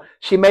 years ago,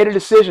 she made a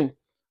decision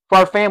for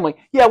our family.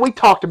 Yeah, we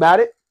talked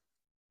about it,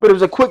 but it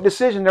was a quick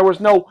decision. There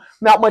was not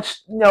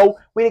much,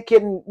 we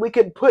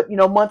couldn't put,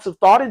 months of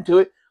thought into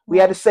it. We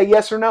had to say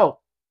yes or no.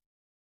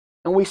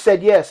 And we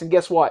said yes, and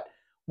guess what?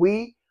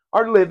 We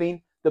are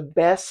living the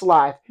best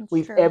life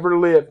we've ever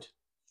lived.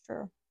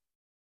 True.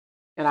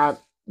 And I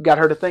got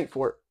her to think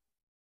for it.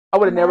 I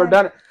would have never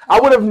done it. I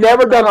would have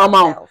never done it on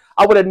my own.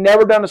 I would have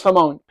never done this on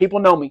my own. People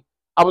know me.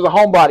 I was a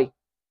homebody.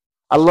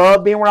 I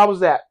love being where I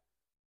was at.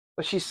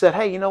 But she said,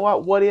 hey, you know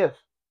what? What if?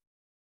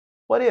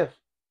 What if?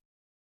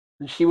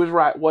 And she was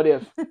right. What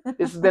if?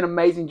 This has been an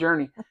amazing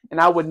journey. And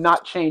I would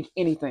not change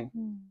anything.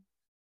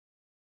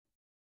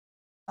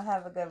 I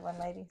have a good one,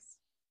 ladies.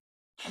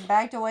 And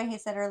back to what he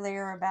said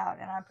earlier about,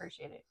 and I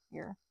appreciate it.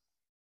 You're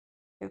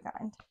too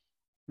kind.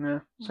 Yeah,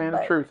 saying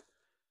the truth.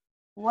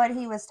 What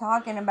he was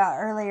talking about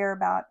earlier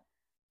about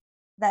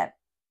that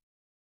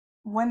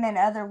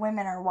other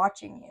women are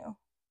watching you.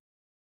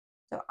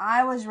 So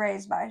I was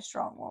raised by a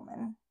strong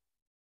woman.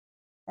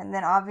 And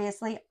then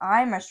obviously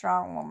I'm a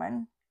strong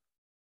woman.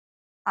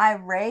 I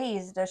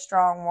raised a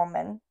strong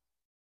woman.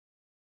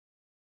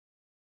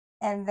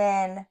 And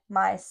then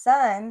my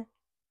son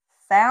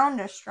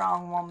found a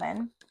strong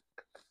woman.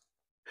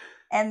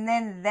 And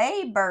then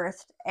they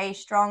birthed a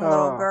strong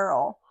little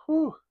girl.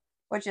 Whew.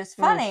 Which is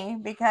funny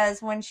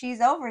because when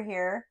she's over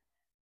here,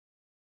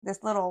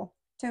 this little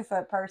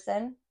 2-foot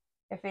person,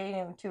 if he ain't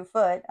even 2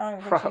 foot, I don't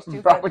even think she's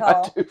 2 foot tall.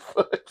 Not 2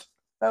 foot.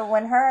 But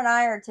when her and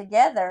I are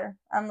together,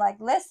 I'm like,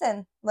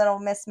 listen, little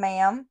Miss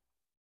Ma'am,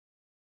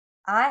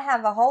 I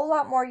have a whole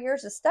lot more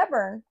years of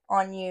stubborn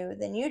on you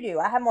than you do.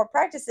 I have more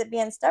practice at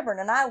being stubborn,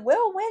 and I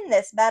will win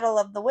this battle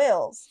of the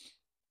wills.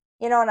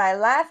 And I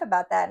laugh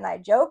about that and I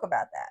joke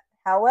about that.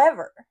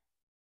 However,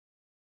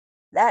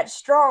 that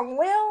strong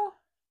will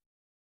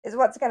is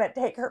what's going to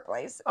take her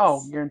places.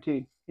 Oh,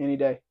 guaranteed. Any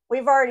day.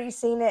 We've already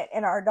seen it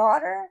in our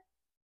daughter.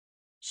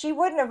 She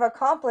wouldn't have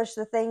accomplished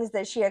the things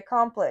that she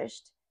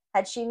accomplished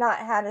had she not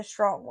had a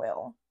strong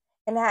will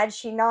and had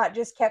she not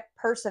just kept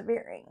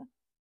persevering.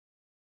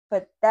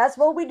 But that's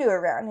what we do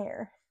around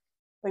here.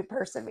 We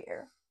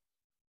persevere.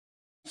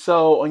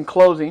 So, in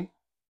closing,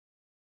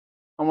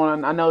 I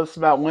know this is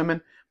about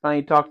women, but I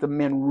need to talk to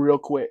men real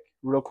quick.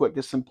 Real quick.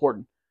 This is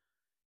important.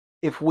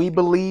 If we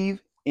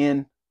believe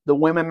in the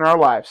women in our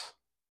lives,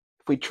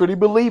 if we truly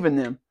believe in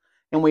them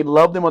and we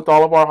love them with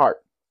all of our heart,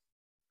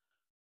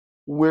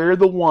 we're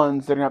the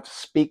ones that are going to have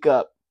to speak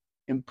up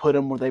and put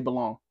them where they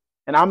belong.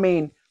 And I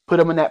mean, put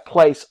them in that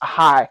place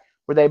high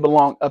where they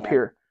belong up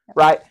here,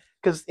 right?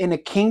 Because in a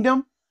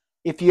kingdom,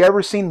 if you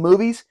ever seen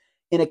movies,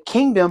 in a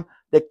kingdom,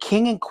 the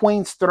king and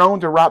queen's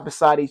thrones are right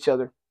beside each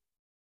other.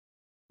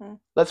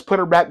 Let's put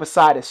her back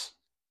beside us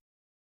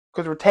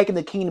because we're taking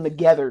the kingdom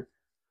together.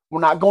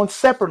 We're not going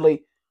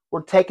separately.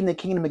 We're taking the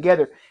kingdom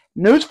together.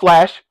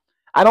 Newsflash,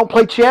 I don't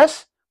play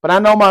chess, but I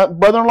know my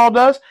brother-in-law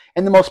does.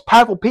 And the most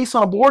powerful piece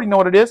on a board, you know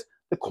what it is?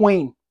 The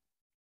queen.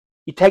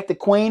 You take the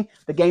queen,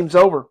 the game's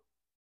over.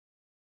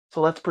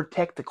 So let's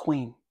protect the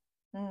queen.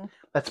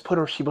 Let's put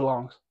her where she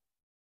belongs.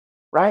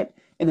 Right?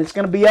 And it's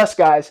going to be us,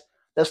 guys.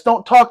 Let's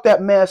don't talk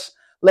that mess.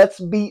 Let's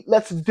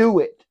do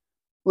it.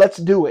 Let's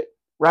do it.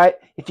 Right?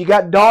 If you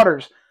got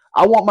daughters,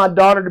 I want my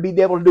daughter to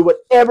be able to do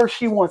whatever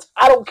she wants.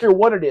 I don't care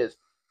what it is.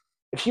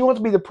 If she wants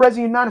to be the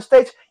president of the United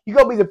States, you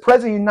go be the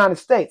president of the United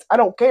States. I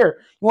don't care.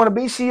 You want to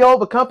be CEO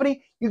of a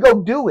company, you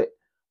go do it.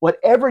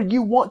 Whatever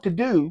you want to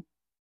do,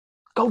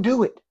 go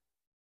do it.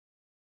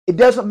 It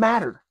doesn't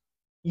matter.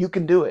 You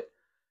can do it.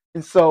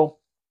 And so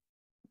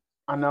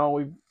I know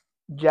we've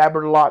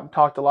jabbered a lot and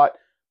talked a lot,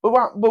 but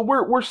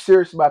we're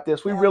serious about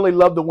this. We Yeah. really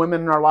love the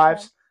women in our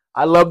lives.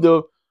 Yeah. I love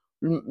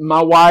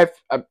my wife.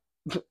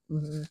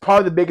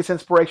 Probably the biggest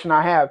inspiration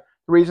I have.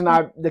 The reason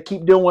I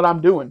keep doing what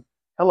I'm doing.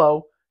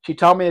 Hello, she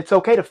taught me it's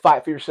okay to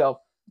fight for yourself.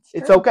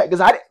 It's okay,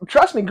 because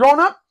trust me, growing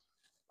up,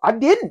 I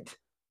didn't.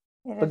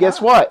 But guess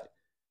what?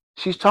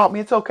 She's taught me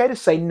it's okay to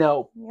say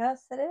no.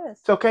 Yes, it is.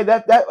 It's okay.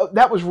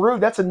 That was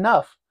rude. That's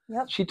enough.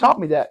 Yep. She taught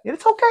me that.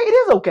 It's okay. It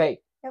is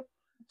okay. Yep.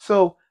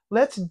 So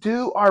let's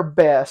do our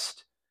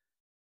best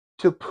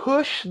to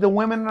push the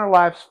women in our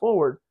lives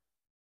forward.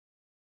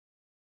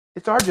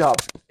 It's our job.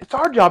 It's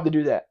our job to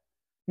do that.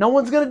 No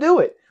one's going to do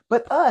it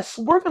but us.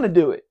 We're going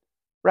to do it,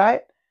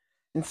 right?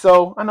 And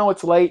so I know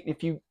it's late.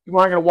 If you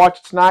aren't going to watch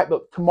it tonight,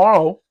 but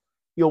tomorrow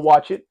you'll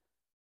watch it.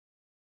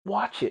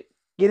 Watch it.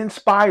 Get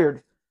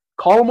inspired.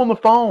 Call them on the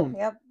phone.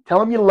 Yep. Tell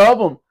them you love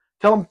them.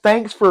 Tell them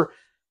thanks for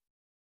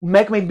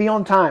making me be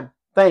on time.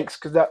 Thanks,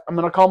 because I'm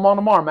going to call Mom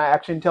tomorrow. I'm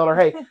actually going to tell her,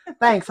 hey,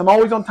 thanks. I'm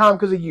always on time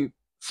because of you.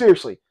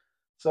 Seriously.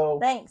 So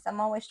thanks.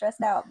 I'm always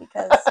stressed out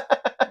because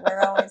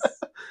we're always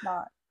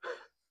not.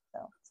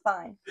 So it's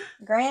fine.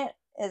 Grant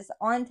is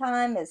on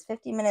time is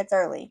 50 minutes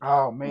early.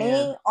 Oh, man.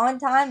 Me on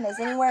time is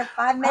anywhere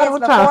 5 minutes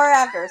before or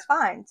after. It's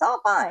fine. It's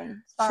all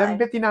fine. It's fine.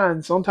 7:59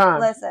 is on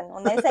time. Listen,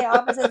 when they say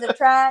opposites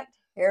attract,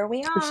 here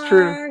we are. It's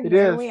true.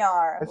 Here we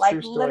are. That's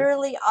like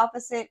literally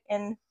opposite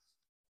in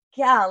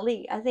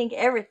golly, I think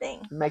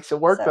everything. It makes it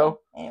work though.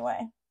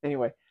 Anyway.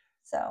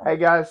 So hey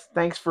guys,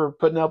 thanks for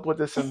putting up with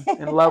us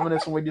and loving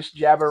us when we just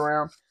jabber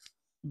around.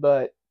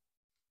 But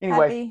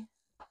anyway,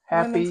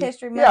 happy Women's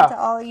History Month to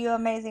all you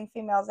amazing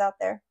females out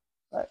there.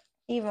 But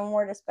even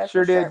wore the special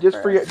sure did just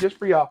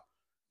for y'all.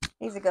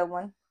 He's a good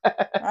one. All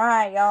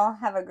right, y'all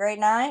have a great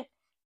night,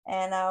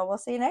 and we'll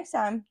see you next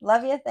time.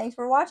 Love you. Thanks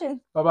for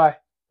watching. Bye bye.